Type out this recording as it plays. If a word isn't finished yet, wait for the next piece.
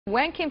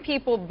When can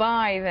people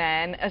buy,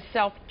 then, a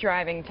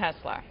self-driving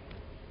Tesla?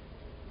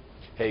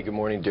 Hey, good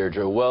morning,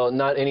 Deirdre. Well,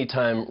 not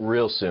anytime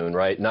real soon,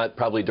 right? Not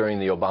probably during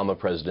the Obama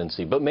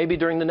presidency, but maybe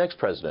during the next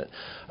president.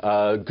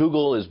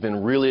 Google has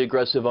been really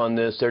aggressive on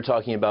this. They're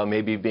talking about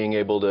maybe being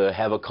able to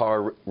have a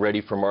car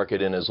ready for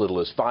market in as little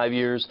as 5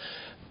 years.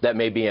 That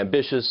may be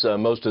ambitious.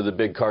 Most of the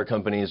big car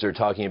companies are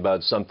talking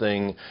about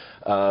something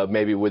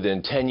maybe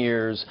within 10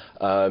 years,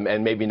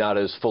 and maybe not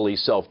as fully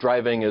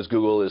self-driving as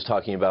Google is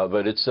talking about,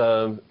 but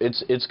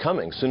it's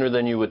coming sooner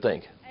than you would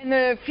think. And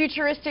the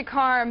futuristic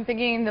car, I'm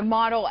thinking the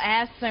Model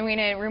S, I mean,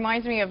 it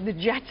reminds me of the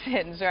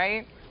Jetsons,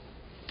 right?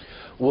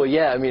 Well,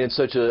 yeah, I mean, it's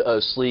such a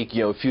sleek,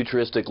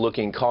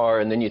 futuristic-looking car,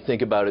 and then you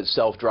think about it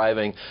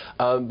self-driving.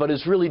 But it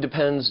really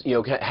depends,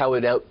 how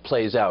it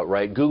plays out,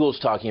 right? Google's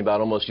talking about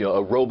almost,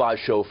 a robot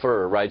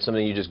chauffeur, right?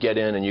 Something you just get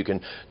in and you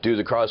can do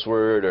the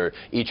crossword or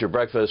eat your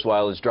breakfast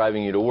while it's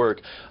driving you to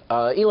work.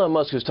 Elon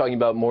Musk is talking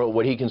about more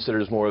what he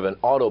considers more of an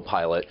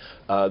autopilot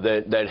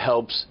that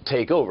helps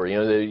take over.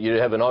 You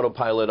have an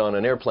autopilot on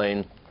an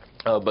airplane.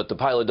 But the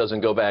pilot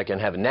doesn't go back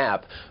and have a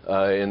nap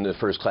in the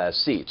first-class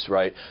seats,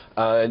 right?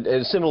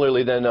 And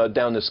similarly, then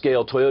down the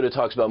scale, Toyota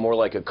talks about more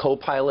like a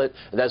co-pilot.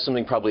 That's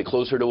something probably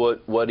closer to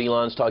what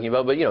Elon's talking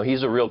about. But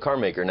he's a real car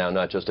maker now,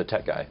 not just a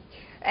tech guy.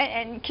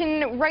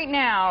 And right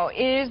now,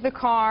 is the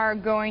car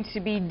going to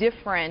be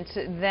different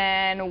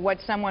than what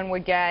someone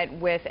would get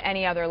with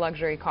any other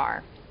luxury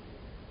car?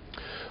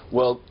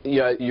 Well,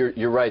 yeah,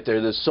 you're right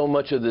there. There's so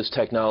much of this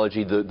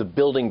technology. The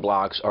building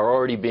blocks are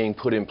already being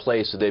put in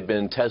place. They've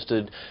been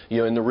tested,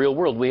 in the real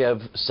world. We have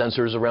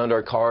sensors around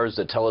our cars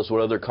that tell us what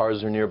other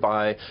cars are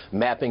nearby,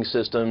 mapping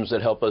systems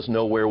that help us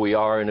know where we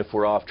are and if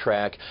we're off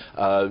track,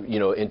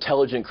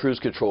 intelligent cruise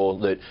control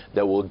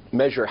that will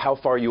measure how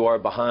far you are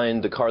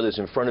behind the car that's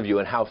in front of you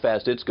and how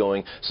fast it's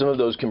going. Some of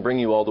those can bring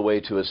you all the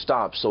way to a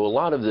stop. So a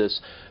lot of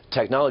this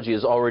technology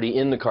is already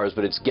in the cars,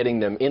 but it's getting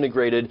them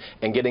integrated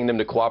and getting them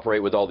to cooperate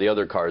with all the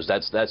other cars.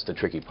 That's the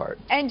tricky part.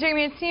 And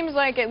Jamie, it seems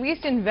like at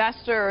least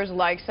investors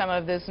like some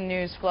of this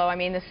news flow. I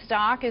mean, the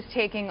stock is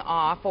taking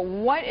off.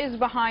 What is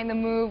behind the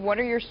move? What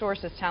are your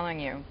sources telling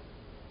you?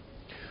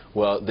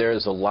 Well, there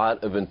is a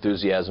lot of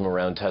enthusiasm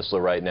around Tesla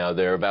right now.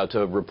 They're about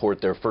to report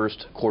their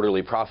first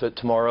quarterly profit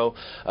tomorrow.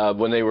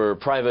 When they were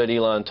private,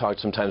 Elon talked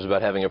sometimes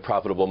about having a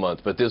profitable month,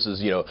 but this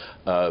is,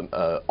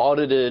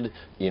 audited,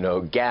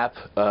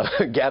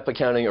 GAAP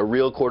accounting, a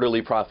real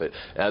quarterly profit.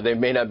 They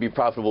may not be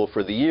profitable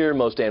for the year.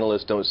 Most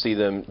analysts don't see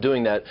them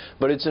doing that,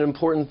 but it's an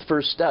important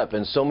first step.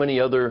 And so many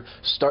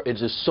it's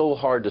just so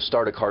hard to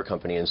start a car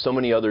company, and so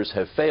many others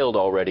have failed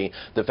already.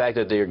 The fact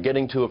that they are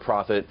getting to a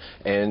profit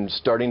and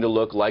starting to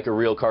look like a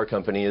real car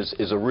company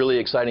is a really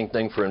exciting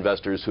thing for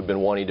investors who've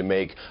been wanting to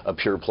make a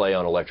pure play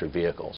on electric vehicles.